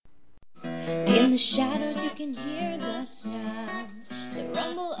In the shadows you can hear the sounds, the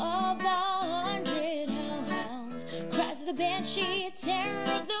rumble of 100 hellhounds, cries of the banshee, terror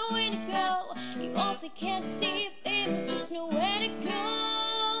of the Wendigo. You hope they can't see if they don't just know where to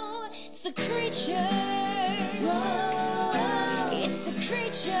go. It's the creature. Whoa. It's the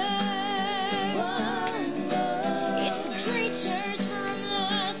creature. Whoa. It's the creatures from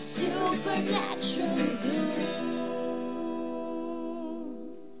the supernatural lagoon.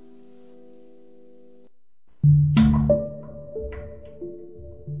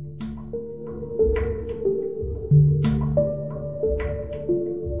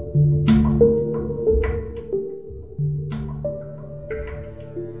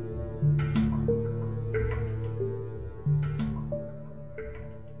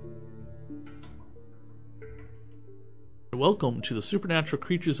 Welcome to the Supernatural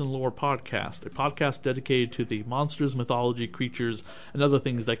Creatures and Lore podcast, a podcast dedicated to the monsters, mythology, creatures, and other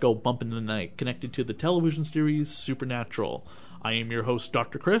things that go bump in the night, connected to the television series Supernatural. I am your host,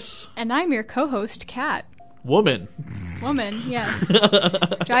 Dr. Chris. And I'm your co-host, Kat. Woman, yes. Do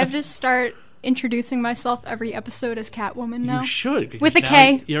I have to start introducing myself every episode as Catwoman now? You should. With a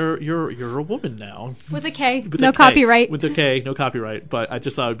K. You're a woman now. With a K. With no a K. Copyright. With a K, no copyright. But I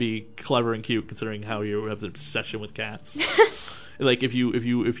just thought it would be clever and cute, considering how you have the obsession with cats. Like if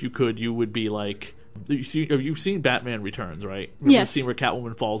you could, you would be like. You've seen Batman Returns, right? Remember Yes. the scene where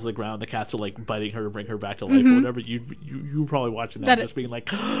Catwoman falls to the ground, the cats are like biting her to bring her back to life or whatever. You were probably watching that just being like,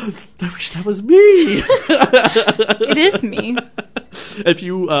 oh, I wish that was me. It is me.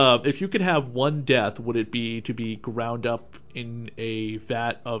 If you could have one death, would it be to be ground up in a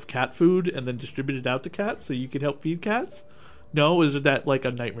vat of cat food and then distributed out to cats so you could help feed cats? No, is that like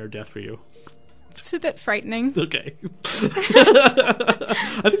a nightmare death for you? It's a bit frightening. Okay.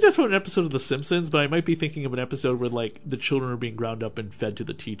 I think that's from an episode of The Simpsons, but I might be thinking of an episode where like the children are being ground up and fed to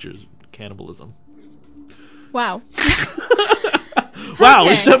the teachers. Cannibalism. Wow. Wow,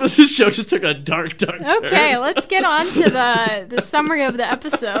 Okay. this show just took a dark turn. Okay, let's get on to the summary of the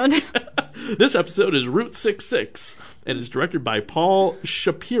episode. This episode is Route 66 and is directed by Paul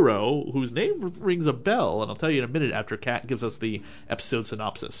Shapiro, whose name rings a bell, and I'll tell you in a minute after Kat gives us the episode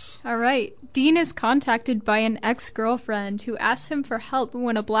synopsis. All right. Dean is contacted by an ex-girlfriend who asks him for help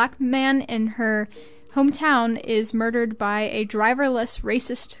when a black man in her hometown is murdered by a driverless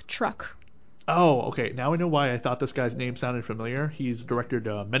racist truck. Oh, okay. Now I know why I thought this guy's name sounded familiar. He's directed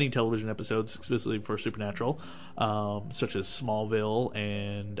many television episodes, specifically for Supernatural, such as Smallville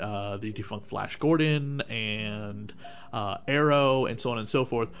and the defunct Flash Gordon and Arrow and so on and so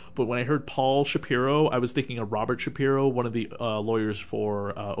forth. But when I heard Paul Shapiro, I was thinking of Robert Shapiro, one of the lawyers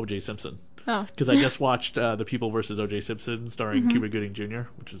for O.J. Simpson. Oh. Because I just watched The People vs. O.J. Simpson, starring Cuba Gooding Jr.,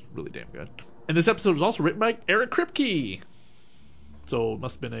 which is really damn good. And this episode was also written by Eric Kripke. So it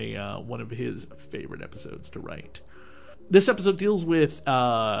must have been one of his favorite episodes to write. This episode deals with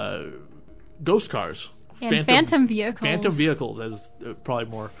ghost cars. And phantom vehicles. Phantom vehicles, as probably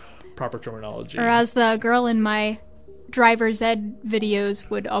more proper terminology. Or as the girl in my driver's ed videos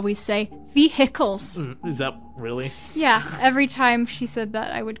would always say, vehicles. Is that really? Yeah, every time she said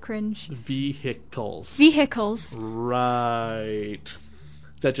that, I would cringe. Vehicles. Vehicles. Right.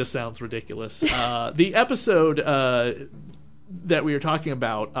 That just sounds ridiculous. The episode that we were talking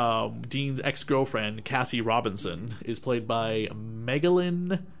about, Dean's ex-girlfriend, Cassie Robinson, is played by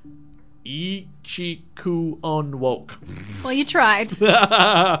Megalyn Ichikuonwoke. Well, you tried.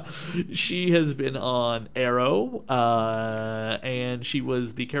 She has been on Arrow, and she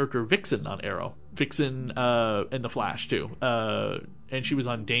was the character Vixen on Arrow. Vixen in The Flash, too. And she was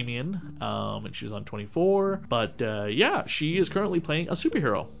on Damien, and she was on 24. But, yeah, she is currently playing a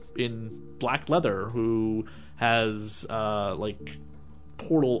superhero in black leather who has like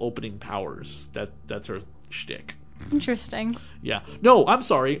portal opening powers. That's her shtick. Interesting. Yeah. No, I'm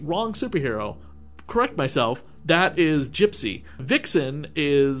sorry, wrong superhero. Correct myself. That is Gypsy. Vixen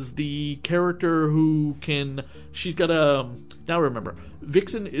is the character who can. She's got a. Now remember,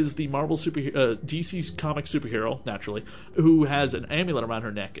 Vixen is the Marvel DC's comic superhero, naturally, who has an amulet around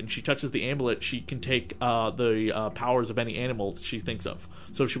her neck, and she touches the amulet, she can take the powers of any animal she thinks of.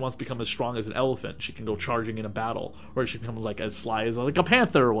 So if she wants to become as strong as an elephant, she can go charging in a battle, or she can become like as sly as like a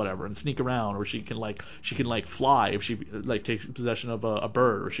panther or whatever, and sneak around, or she can fly if she takes possession of a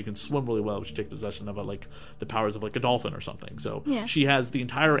bird, or she can swim really well if she takes possession of the powers of like a dolphin or something. So yeah. She has the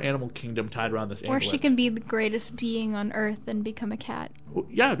entire animal kingdom tied around this amulet. Or she can be the greatest being on Earth and become a cat. that.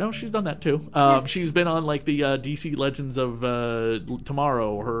 Yeah, no, she's done that too. She's been on like the DC Legends of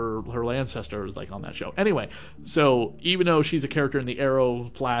Tomorrow. Her ancestor is like on that show. Anyway, so even though she's a character in the Arrow,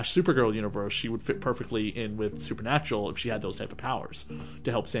 Flash, Supergirl universe, she would fit perfectly in with Supernatural if she had those type of powers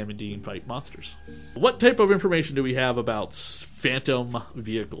to help Sam and Dean fight monsters. What type of information do we have about phantom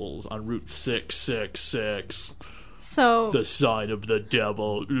vehicles on Route 666? So The sign of the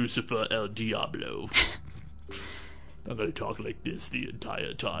devil, Lucifer el Diablo. I'm going to talk like this the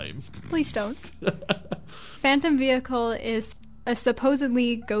entire time. please don't. Phantom vehicle is a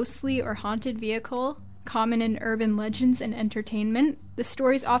supposedly ghostly or haunted vehicle, common in urban legends and entertainment. The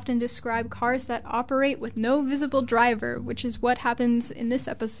stories often describe cars that operate with no visible driver, which is what happens in this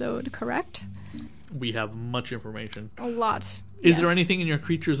episode, correct? We have much information. A lot. Is yes. there anything in your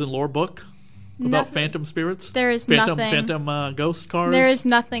Creatures in Lore book about Nothing. phantom spirits? There is Phantom ghost cars? There is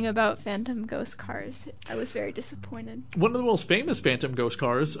nothing about phantom ghost cars. I was very disappointed. One of the most famous phantom ghost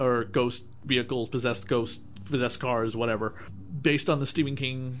cars, or ghost vehicles, possessed cars, whatever, based on the Stephen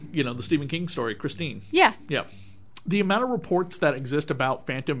King story, Christine. Yeah. Yeah. The amount of reports that exist about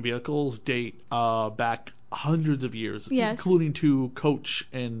phantom vehicles date back hundreds of years, Yes. including to coach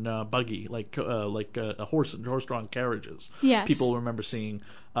and buggy, like horse-drawn carriages. Yes. People remember seeing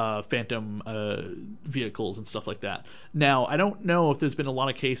phantom vehicles and stuff like that. Now, I don't know if there's been a lot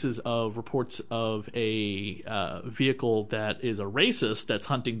of cases of reports of a vehicle that is a racist that's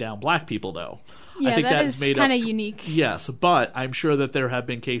hunting down black people, though. Yeah, I think that is is kind of unique. Yes, but I'm sure that there have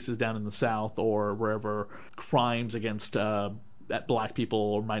been cases down in the South or wherever crimes against black people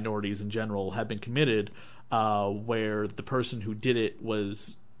or minorities in general have been committed, where the person who did it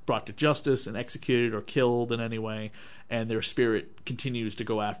was brought to justice and executed or killed in any way, and their spirit continues to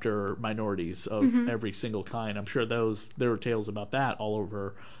go after minorities of every single kind. I'm sure there are tales about that all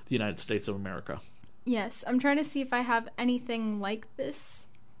over the United States of America. Yes, I'm trying to see if I have anything like this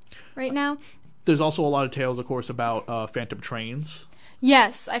right now. There's also a lot of tales, of course, about phantom trains.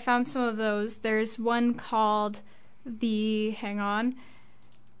 Yes, I found some of those. There's one called the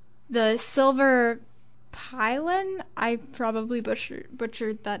Silver Pylon. I probably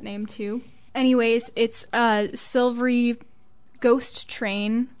butchered that name too. Anyways, it's a silvery ghost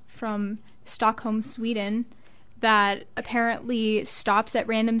train from Stockholm, Sweden, that apparently stops at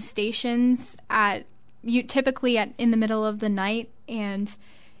random stations typically in the middle of the night, and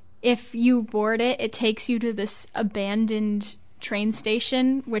if you board it, it takes you to this abandoned train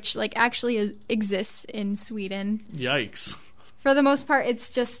station, which actually exists in Sweden. Yikes. For the most part,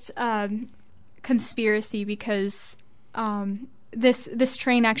 it's just conspiracy because this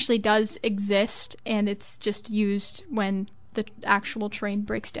train actually does exist, and it's just used when the actual train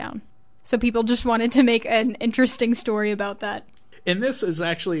breaks down. So people just wanted to make an interesting story about that. And this is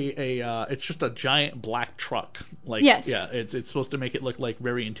actually it's just a giant black truck. Yes. Yeah, it's supposed to make it look like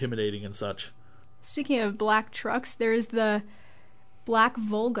very intimidating and such. Speaking of black trucks, there's the Black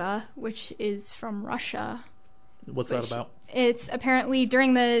Volga, which is from Russia. What's that about? It's apparently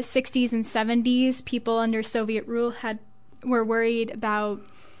during the 60s and 70s, people under Soviet rule were worried about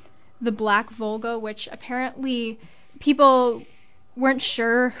the Black Volga, which apparently people weren't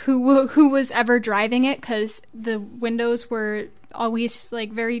sure who was ever driving it because the windows were always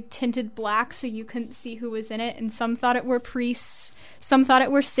very tinted black, so you couldn't see who was in it, and some thought it were priests, some thought it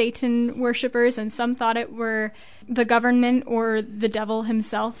were Satan worshippers, and some thought it were the government or the devil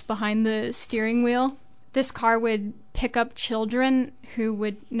himself behind the steering wheel. This car would pick up children who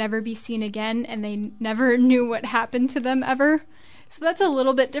would never be seen again, and they never knew what happened to them ever. So that's a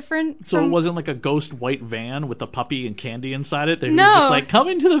little bit different. So it wasn't like a ghost white van with a puppy and candy inside it? They No. were just come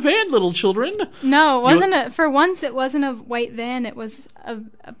into the van, little children. No, for once it wasn't a white van, it was a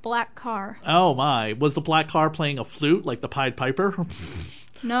black car. Oh my. Was the black car playing a flute like the Pied Piper?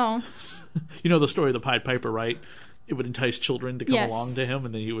 No. You know the story of the Pied Piper, right? It would entice children to come Yes. along to him,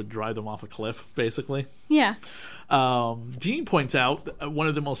 and then he would drive them off a cliff, basically. Yeah. Dean points out one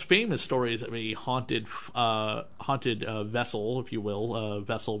of the most famous stories of a haunted vessel, if you will,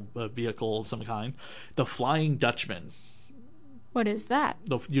 vehicle of some kind, the Flying Dutchman. What is that?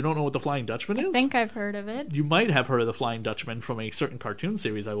 You don't know what the Flying Dutchman is? I think I've heard of it. You might have heard of the Flying Dutchman from a certain cartoon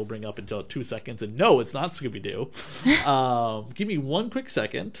series I will bring up in 2 seconds. And no, it's not Scooby-Doo. Give me one quick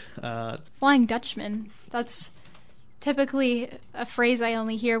second. Flying Dutchman. That's typically a phrase I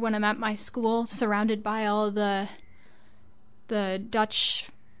only hear when I'm at my school, surrounded by all the Dutch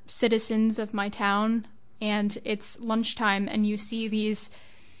citizens of my town, and it's lunchtime, and you see these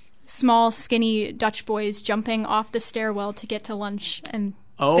small, skinny Dutch boys jumping off the stairwell to get to lunch, and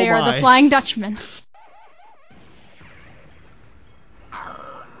they are the Flying Dutchmen.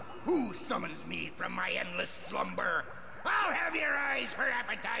 Arr, who summons me from my endless slumber? I'll have your eyes for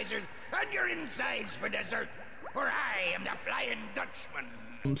appetizers and your insides for dessert, for I am the Flying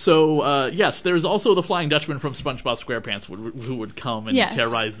Dutchman. So, yes, there's also the Flying Dutchman from SpongeBob SquarePants who would come and Yes.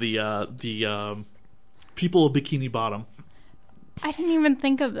 terrorize the people of Bikini Bottom. I didn't even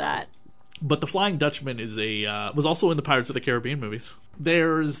think of that. But the Flying Dutchman was also in the Pirates of the Caribbean movies.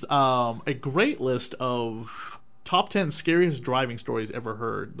 There's a great list of top 10 scariest driving stories ever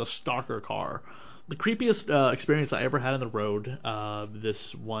heard. The Stalker car. The creepiest experience I ever had on the road,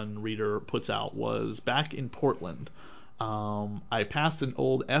 this one reader puts out, was back in Portland. I passed an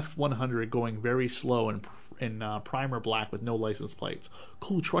old F-100 going very slow in primer black with no license plates.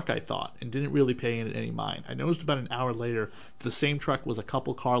 Cool truck, I thought, and didn't really pay it any mind. I noticed about an hour later that the same truck was a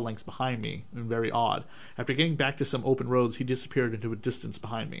couple car lengths behind me, and very odd. After getting back to some open roads, he disappeared into a distance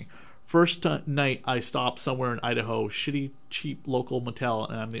behind me. First night I stopped somewhere in Idaho, shitty, cheap local motel,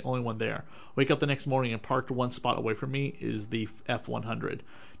 and I'm the only one there. Wake up the next morning and parked one spot away from me is the F-100.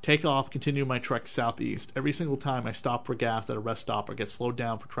 Take off, continue my trek southeast. Every single time I stop for gas at a rest stop or get slowed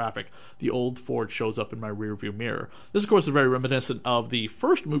down for traffic, the old Ford shows up in my rearview mirror. This, of course, is very reminiscent of the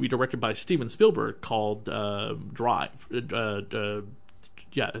first movie directed by Steven Spielberg called Drive. I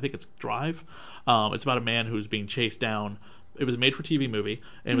think it's Drive. It's about a man who's being chased down. It was a made-for-TV movie,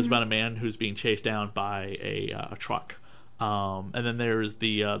 and it was about a man who's being chased down by a truck. And then there's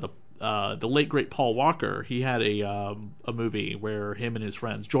the late great Paul Walker. He had a movie where him and his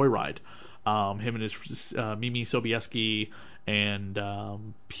friends Joyride, him and his Mimi Sobieski and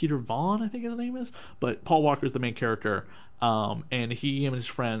Peter Vaughn, I think his name is. But Paul Walker is the main character, and he and his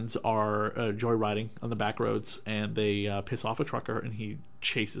friends are joyriding on the back roads, and they piss off a trucker, and he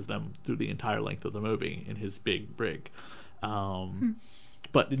chases them through the entire length of the movie in his big rig.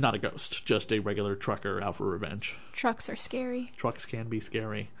 But not a ghost, just a regular trucker out for revenge. Trucks are scary. Trucks can be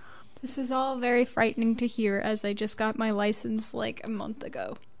scary. This is all very frightening to hear, as I just got my license like a month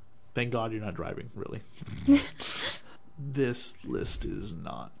ago. Thank God you're not driving, really. This list is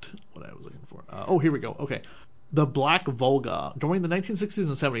not what I was looking for. Here we go. Okay. The Black Volga. During the 1960s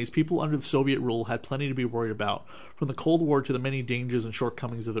and 70s, people under the Soviet rule had plenty to be worried about. From the Cold War to the many dangers and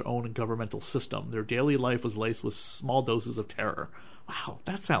shortcomings of their own governmental system, their daily life was laced with small doses of terror. Wow,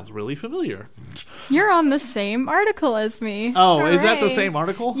 that sounds really familiar. You're on the same article as me. Oh, Hooray. Is that the same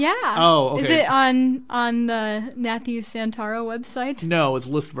article? Yeah. Oh, okay. Is it on the Matthew Santaro website? No, it's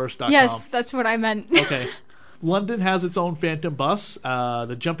listverse.com. Yes, that's what I meant. Okay. London has its own Phantom Bus,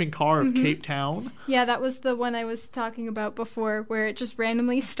 the jumping car of Cape Town. Yeah, that was the one I was talking about before, where it just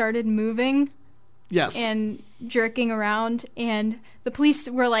randomly started moving. Yes. And jerking around, and the police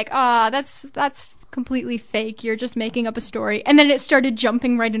were like, that's completely fake. You're just making up a story. And then it started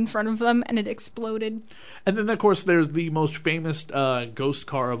jumping right in front of them, and it exploded. And then, of course, there's the most famous ghost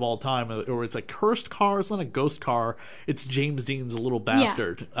car of all time, or it's a cursed car. It's not a ghost car. It's James Dean's Little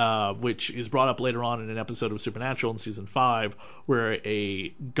Bastard, which is brought up later on in an episode of Supernatural in season 5, where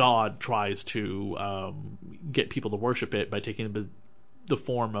a god tries to get people to worship it by taking the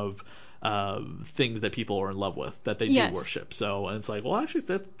form of things that people are in love with, that they do worship. So, and it's like, well, actually,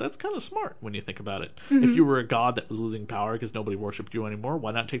 that's kind of smart when you think about it. Mm-hmm. If you were a god that was losing power because nobody worshipped you anymore,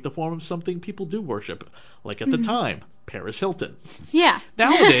 why not take the form of something people do worship? Like at the time, Paris Hilton. Yeah.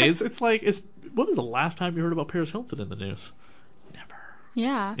 Nowadays, it's like, when was the last time you heard about Paris Hilton in the news? Never.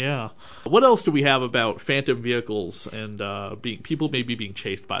 Yeah. Yeah. What else do we have about phantom vehicles and people maybe being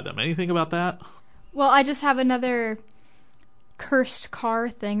chased by them? Anything about that? Well, I just have another cursed car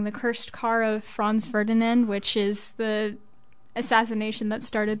thing, the cursed car of Franz Ferdinand, which is the assassination that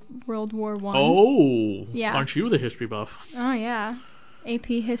started World War I. Oh, yeah. Aren't you the history buff? Oh, yeah. AP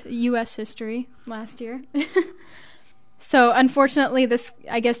U.S. history last year. So, unfortunately, this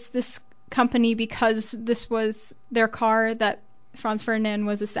company, because this was their car that Franz Ferdinand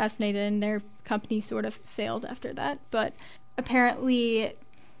was assassinated in, their company sort of failed after that. But apparently,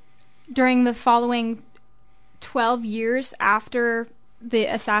 during the following 12 years after the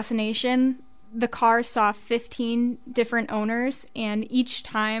assassination, the car saw 15 different owners, and each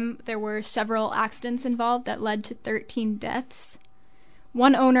time there were several accidents involved that led to 13 deaths.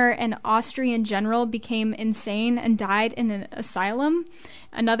 One owner, an Austrian general, became insane and died in an asylum.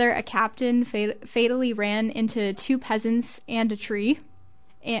 Another, a captain, fatally ran into 2 peasants and a tree,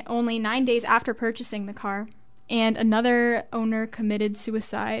 only 9 days after purchasing the car. And another owner committed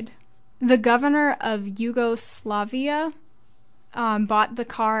suicide. The governor of Yugoslavia bought the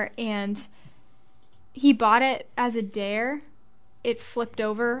car, and he bought it as a dare. It flipped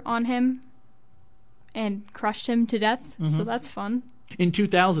over on him and crushed him to death, so that's fun. In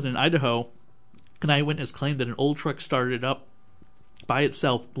 2000 in Idaho, an eyewitness claimed that an old truck started up by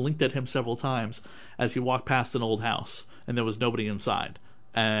itself, blinked at him several times as he walked past an old house. and there was nobody inside.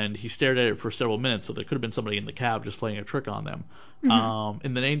 And he stared at it for several minutes, so there could have been somebody in the cab just playing a trick on them.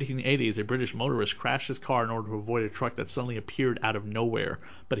 In the 1980s, a British motorist crashed his car in order to avoid a truck that suddenly appeared out of nowhere.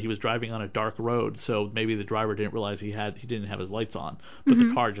 But he was driving on a dark road, so maybe the driver didn't realize he didn't have his lights on. But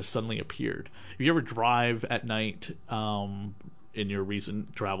the car just suddenly appeared. If you ever drive at night, in your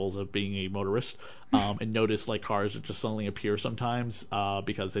recent travels of being a motorist, and notice like cars that just suddenly appear sometimes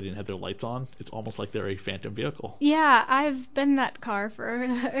because they didn't have their lights on, it's almost like they're a phantom vehicle. Yeah, I've been in that car for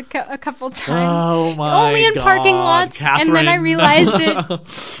a couple times. Oh my Only in God, parking lots, Catherine. and then I realized it.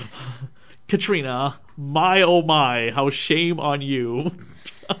 Katrina, my oh my, how shame on you.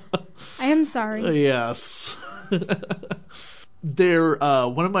 I am sorry. Yes. They're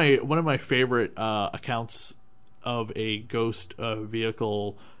one of my favorite accounts of a ghost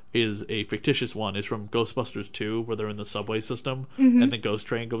vehicle is a fictitious one. Is from Ghostbusters 2, where they're in the subway system and the ghost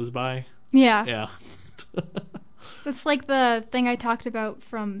train goes by. Yeah. Yeah. It's like the thing I talked about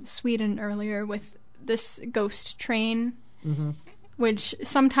from Sweden earlier with this ghost train, which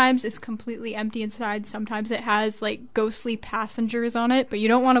sometimes is completely empty inside. Sometimes it has like ghostly passengers on it, but you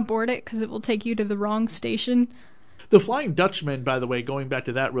don't want to board it because it will take you to the wrong station. The Flying Dutchman, by the way, going back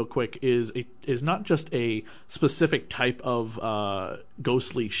to that real quick, is not just a specific type of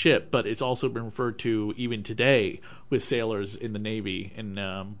ghostly ship, but it's also been referred to even today with sailors in the Navy and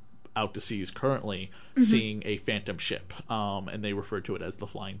out to seas currently seeing a phantom ship, and they refer to it as the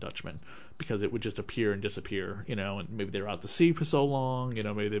Flying Dutchman because it would just appear and disappear, and maybe they were out to sea for so long,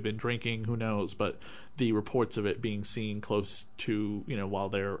 maybe they've been drinking, who knows, but the reports of it being seen close to, while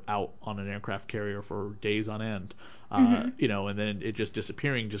they're out on an aircraft carrier for days on end, and then it just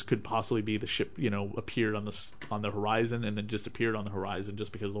disappearing just could possibly be the ship, appeared on the horizon and then disappeared on the horizon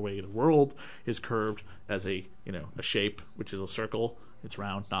just because of the way the world is curved as a shape, which is a circle. It's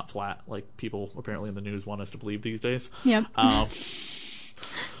round, not flat, like people apparently in the news want us to believe these days. Yep.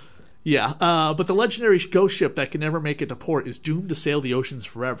 But the legendary ghost ship that can never make it to port is doomed to sail the oceans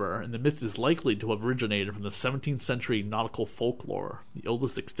forever, and the myth is likely to have originated from the 17th century nautical folklore. The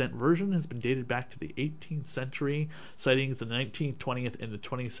oldest extant version has been dated back to the 18th century. Sightings in the 19th, 20th, and the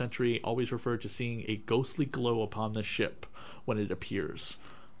 20th century always refer to seeing a ghostly glow upon the ship when it appears.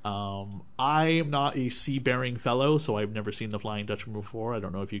 I am not a seafaring fellow, so I've never seen the Flying Dutchman before. I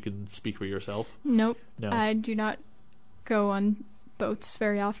don't know if you can speak for yourself. Nope. No. I do not go on boats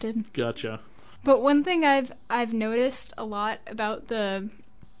very often. Gotcha. But one thing I've noticed a lot about the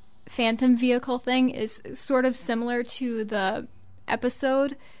phantom vehicle thing is sort of similar to the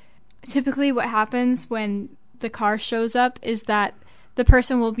episode. Typically what happens when the car shows up is that the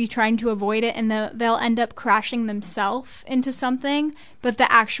person will be trying to avoid it and they'll end up crashing themselves into something, but the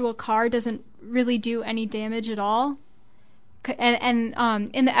actual car doesn't really do any damage at all. And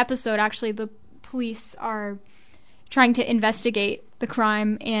in the episode, actually, the police are trying to investigate the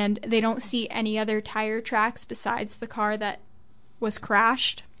crime, and they don't see any other tire tracks besides the car that was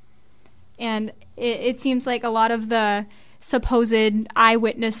crashed. And it seems like a lot of the supposed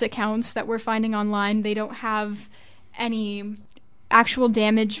eyewitness accounts that we're finding online, they don't have any actual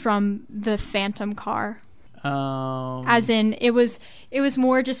damage from the phantom car. As in, it was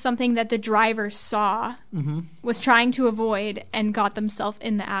more just something that the driver saw, was trying to avoid, and got themselves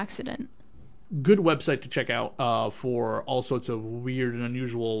in the accident. Good website to check out for all sorts of weird and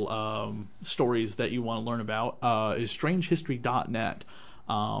unusual stories that you want to learn about is strangehistory.net.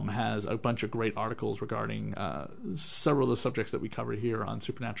 Has a bunch of great articles regarding several of the subjects that we covered here on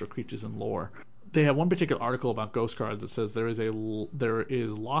supernatural creatures and lore. They have one particular article about ghost cars that says there is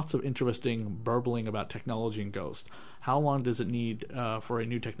lots of interesting burbling about technology and ghosts. How long does it need for a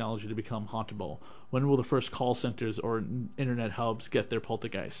new technology to become hauntable? When will the first call centers or internet hubs get their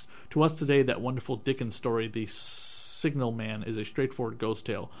poltergeist? To us today, that wonderful Dickens story, The Signal Man, is a straightforward ghost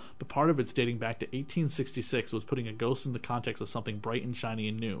tale, but part of its dating back to 1866 was putting a ghost in the context of something bright and shiny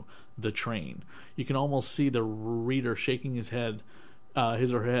and new, the train. You can almost see the reader shaking his head.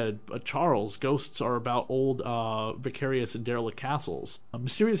 His or her head. Charles, ghosts are about old, vicarious and derelict castles.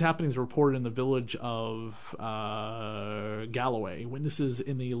 Mysterious happenings reported in the village of Galloway. Witnesses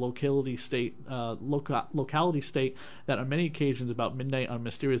in the locality state that on many occasions about midnight a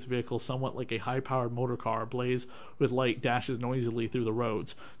mysterious vehicle, somewhat like a high-powered motor car, ablaze with light, dashes noisily through the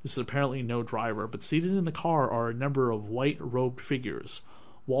roads. This is apparently no driver, but seated in the car are a number of white-robed figures.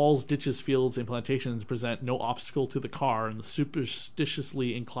 Walls, ditches, fields, and plantations present no obstacle to the car, and the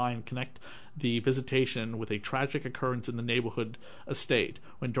superstitiously inclined connect the visitation with a tragic occurrence in the neighborhood estate,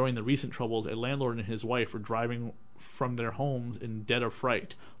 when during the recent troubles a landlord and his wife were driving from their homes in dead of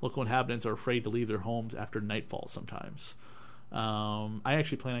fright. Local inhabitants are afraid to leave their homes after nightfall sometimes. I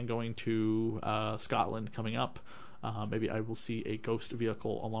actually plan on going to Scotland coming up maybe I will see a ghost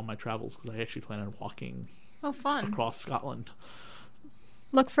vehicle along my travels, because I actually plan on walking Oh, fun. across Scotland.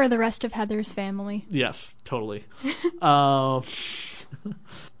 Look for the rest of Heather's family. Yes, totally.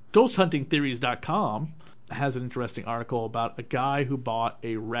 GhostHuntingTheories.com has an interesting article about a guy who bought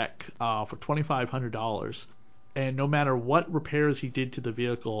a wreck for $2,500, and no matter what repairs he did to the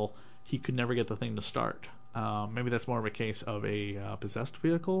vehicle, he could never get the thing to start. Maybe that's more of a case of a possessed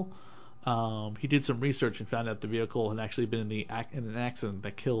vehicle. He did some research and found out the vehicle had actually been in an accident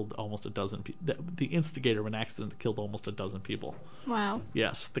that killed almost a dozen people. The instigator of an accident that killed almost a dozen people. Wow.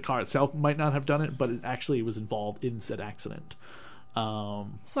 Yes, the car itself might not have done it, but it actually was involved in said accident. So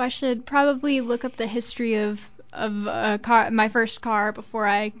I should probably look up the history of a car, my first car, before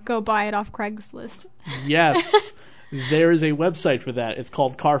I go buy it off Craigslist. Yes, there is a website for that. It's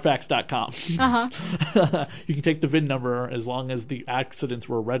called Carfax.com. Uh-huh. You can take the VIN number as long as the accidents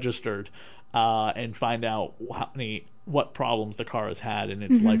were registered, and find out what problems the car has had in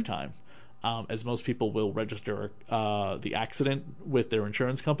its lifetime. As most people will register the accident with their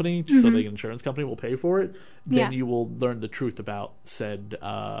insurance company, so the insurance company will pay for it. Then you will learn the truth about said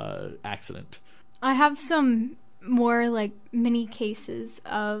accident. I have some more like mini cases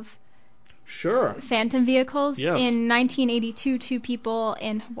of Sure. phantom vehicles. Yes. In 1982, 2 people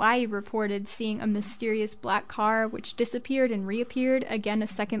in Hawaii reported seeing a mysterious black car which disappeared and reappeared again a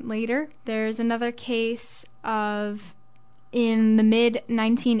second later. There's another case of, in the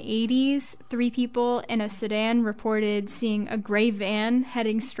mid-1980s, 3 people in a sedan reported seeing a gray van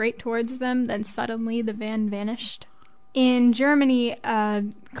heading straight towards them, then suddenly the van vanished. In Germany, a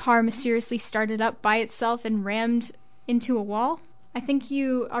car mysteriously started up by itself and rammed into a wall. I think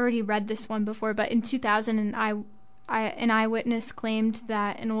you already read this one before, but in 2000, an eyewitness claimed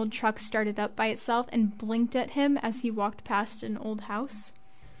that an old truck started up by itself and blinked at him as he walked past an old house.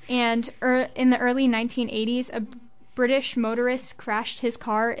 And in the early 1980s, a British motorist crashed his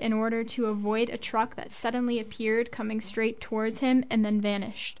car in order to avoid a truck that suddenly appeared coming straight towards him and then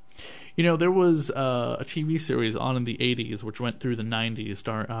vanished. You know, there was a TV series on in the 80s, which went through the 90s,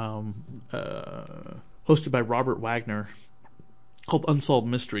 hosted by Robert Wagner, called Unsolved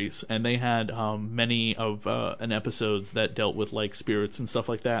Mysteries, and they had many of an episodes that dealt with like spirits and stuff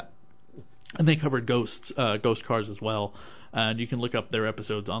like that, and they covered ghost cars as well. And you can look up their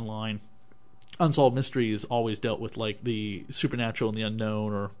episodes online. Unsolved Mysteries always dealt with like the supernatural and the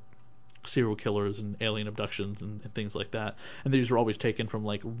unknown, or serial killers and alien abductions and things like that. And these were always taken from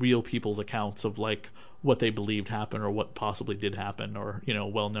like real people's accounts of like what they believed happened or what possibly did happen, or, you know,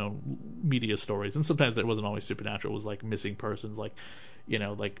 well-known media stories. And sometimes it wasn't always supernatural. It was like missing persons, like, you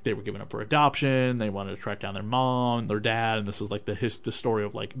know, like they were given up for adoption, they wanted to track down their mom, their dad, and this was like the story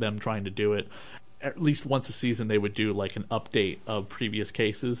of like them trying to do it. At least once a season they would do like an update of previous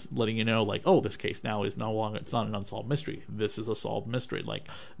cases, letting you know like, oh, this case now is no longer, it's not an unsolved mystery, this is a solved mystery, like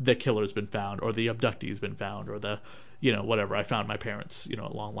the killer's been found, or the abductee's been found, or the, you know, whatever, I found my parents, you know,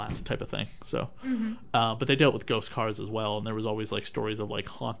 at long last type of thing. So but they dealt with ghost cars as well, and there was always like stories of like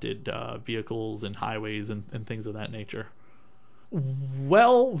haunted vehicles and highways and things of that nature.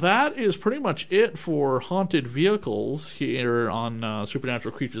 Well, that is pretty much it for Haunted Vehicles here on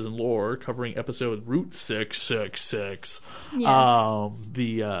Supernatural Creatures and Lore, covering episode Route 666. Yes.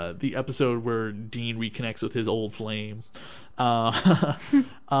 The episode where Dean reconnects with his old flame. If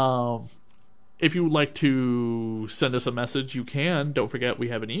you would like to send us a message, you can. Don't forget we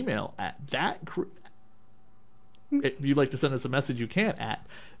have an email at if you'd like to send us a message, you can at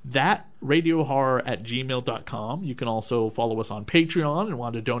thatradiohorror@gmail.com. You can also follow us on Patreon and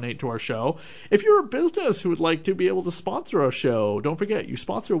want to donate to our show. If you're a business who would like to be able to sponsor our show, don't forget, you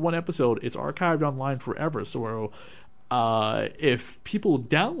sponsor one episode, it's archived online forever. So if people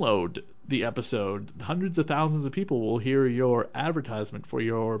download the episode, hundreds of thousands of people will hear your advertisement for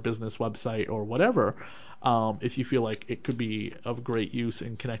your business website or whatever. If you feel like it could be of great use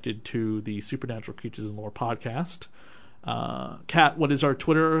and connected to the Supernatural Creatures and Lore podcast. Kat, what is our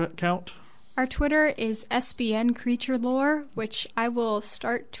Twitter account? Our Twitter is SBN Creature Lore, which I will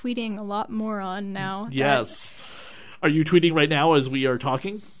start tweeting a lot more on now. Yes. Are you tweeting right now as we are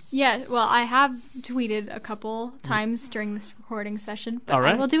talking? Yeah, well, I have tweeted a couple times during this recording session, but All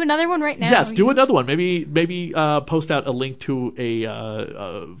right. I will do another one right now. Yes, do another one. Maybe post out a link to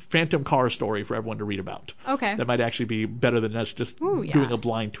a phantom car story for everyone to read about. Okay. That might actually be better than us just yeah. doing a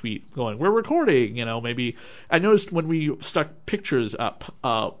blind tweet going, we're recording, you know, maybe. I noticed when we stuck pictures up,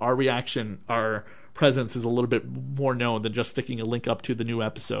 our presence is a little bit more known than just sticking a link up to the new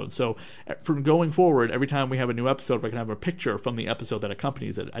episode. So from going forward, every time we have a new episode, we can have a picture from the episode that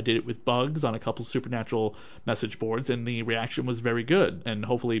accompanies it. I did it with Bugs on a couple Supernatural message boards, and the reaction was very good. And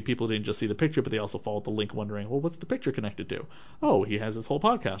hopefully people didn't just see the picture, but they also followed the link wondering, well, what's the picture connected to? Oh, he has this whole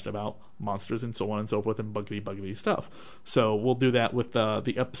podcast about monsters and so on and so forth and buggity stuff. So we'll do that with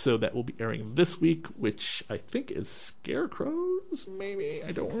the episode that will be airing this week, which I think is Scarecrows, maybe?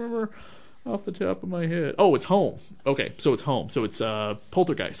 I don't remember off the top of my head. Oh, it's Home. Okay, so it's Home. So it's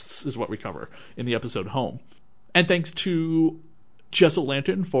Poltergeists is what we cover in the episode Home. And thanks to Jessel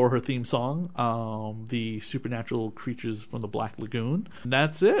Lantern for her theme song, the supernatural creatures from the Black Lagoon. And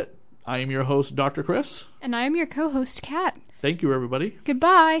that's it. I am your host, Dr. Chris. And I am your co-host, Kat. Thank you, everybody.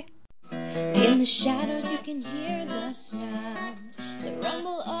 Goodbye. In the shadows you can hear the sounds, the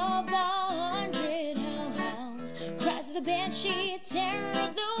rumble of 100 hellhounds, cries of the banshee, terror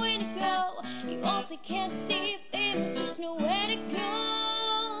of the Wendigo. You all they can't see, they don't just know where to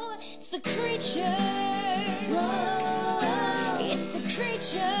go. It's the creature, whoa. It's the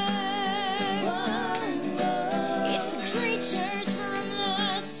creature, whoa. It's the creatures from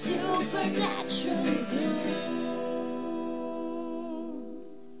the supernatural lagoon.